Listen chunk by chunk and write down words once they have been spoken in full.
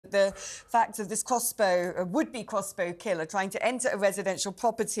the fact of this would-be crossbow killer trying to enter a residential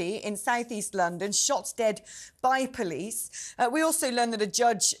property in southeast London, shot dead by police. We also learned that a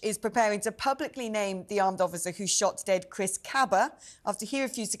judge is preparing to publicly name the armed officer who shot dead Chris Cabba after he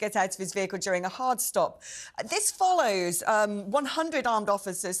refused to get out of his vehicle during a hard stop. This follows 100 armed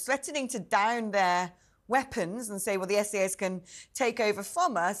officers threatening to down their weapons and say, well, the SAS can take over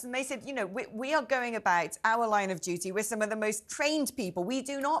from us. And they said, you know, we are going about our line of duty. We're some of the most trained people. We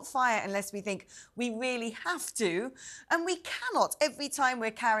do not fire unless we think we really have to. And we cannot, every time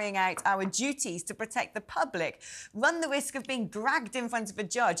we're carrying out our duties to protect the public, run the risk of being dragged in front of a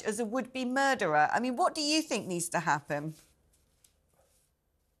judge as a would-be murderer. I mean, what do you think needs to happen?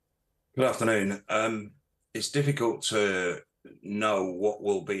 Good afternoon. It's difficult to know what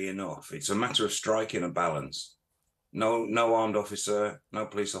will be enough. It's a matter of striking a balance. No armed officer, no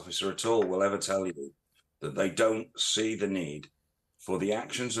police officer at all will ever tell you that they don't see the need for the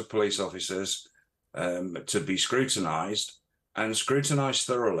actions of police officers to be scrutinised and scrutinised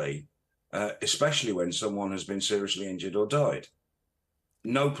thoroughly, especially when someone has been seriously injured or died.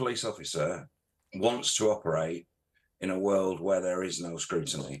 No police officer wants to operate in a world where there is no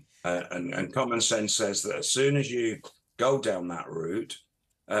scrutiny. And common sense says that as soon as you go down that route,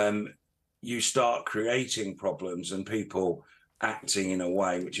 you start creating problems and people acting in a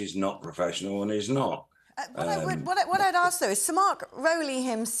way which is not professional and is not. What I'd ask, though, is Sir Mark Rowley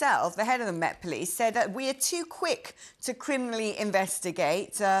himself, the head of the Met Police, said that we are too quick to criminally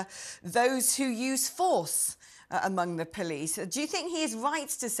investigate those who use force among the police. Do you think he is right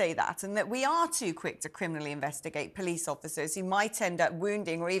to say that, and that we are too quick to criminally investigate police officers who might end up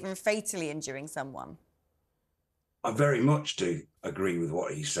wounding or even fatally injuring someone? I very much do agree with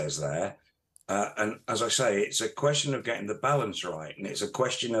what he says there. And as I say, it's a question of getting the balance right, and it's a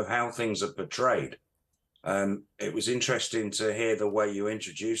question of how things are portrayed. It was interesting to hear the way you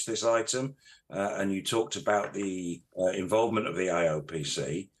introduced this item, and you talked about the involvement of the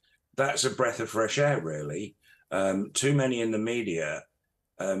IOPC. That's a breath of fresh air, really. Too many in the media,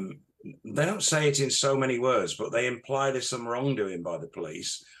 they don't say it in so many words, but they imply there's some wrongdoing by the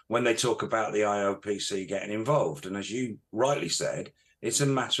police when they talk about the IOPC getting involved. And as you rightly said, it's a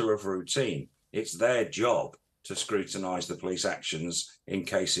matter of routine. It's their job to scrutinise the police actions in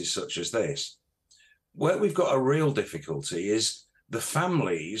cases such as this. Where we've got a real difficulty is the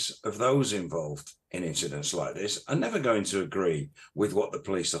families of those involved in incidents like this are never going to agree with what the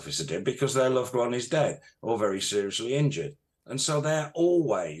police officer did because their loved one is dead or very seriously injured. And so they're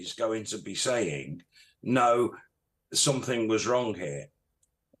always going to be saying, no, something was wrong here.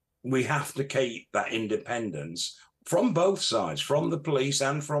 We have to keep that independence from both sides, from the police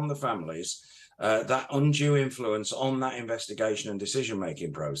and from the families, that undue influence on that investigation and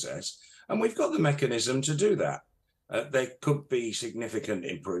decision-making process. And we've got the mechanism to do that. There could be significant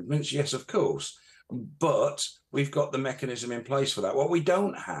improvements, yes, of course, but we've got the mechanism in place for that. What we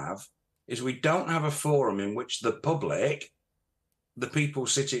don't have is we don't have a forum in which the public, the people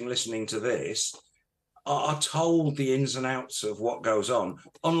sitting listening to this, are told the ins and outs of what goes on,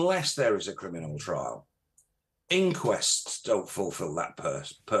 unless there is a criminal trial. Inquests don't fulfill that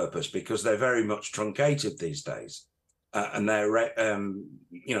purpose because they're very much truncated these days. And they're,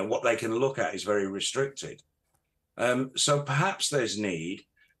 you know, what they can look at is very restricted. So perhaps there's need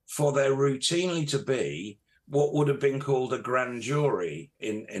for there routinely to be what would have been called a grand jury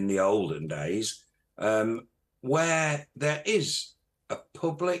in the olden days, where there is a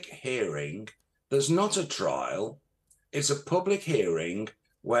public hearing. There's not a trial. It's a public hearing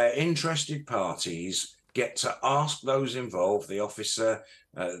where interested parties get to ask those involved, the officer,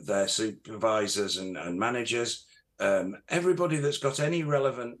 their supervisors and managers, everybody that's got any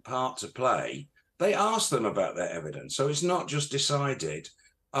relevant part to play, they ask them about their evidence. So it's not just decided,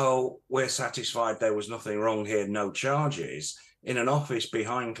 oh, we're satisfied there was nothing wrong here, no charges, in an office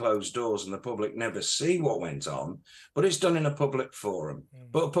behind closed doors and the public never see what went on, but it's done in a public forum.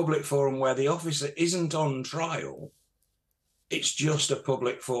 But a public forum where the officer isn't on trial, it's just a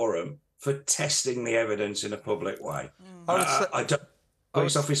public forum for testing the evidence in a public way.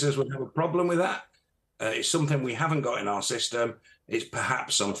 Police officers would have a problem with that. It's something we haven't got in our system. It's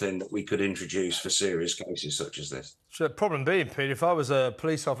perhaps something that we could introduce for serious cases such as this. So the problem being, Pete, if I was a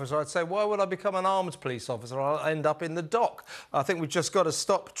police officer, I'd say, why would I become an armed police officer? I'll end up in the dock. I think we've just got to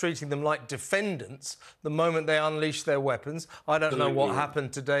stop treating them like defendants the moment they unleash their weapons. I don't know what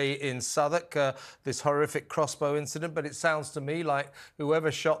happened today in Southwark, this horrific crossbow incident, but it sounds to me like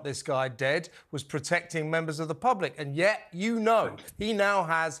whoever shot this guy dead was protecting members of the public. And yet, you know, he now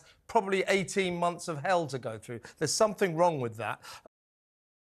has probably 18 months of hell to go through. There's something wrong with that.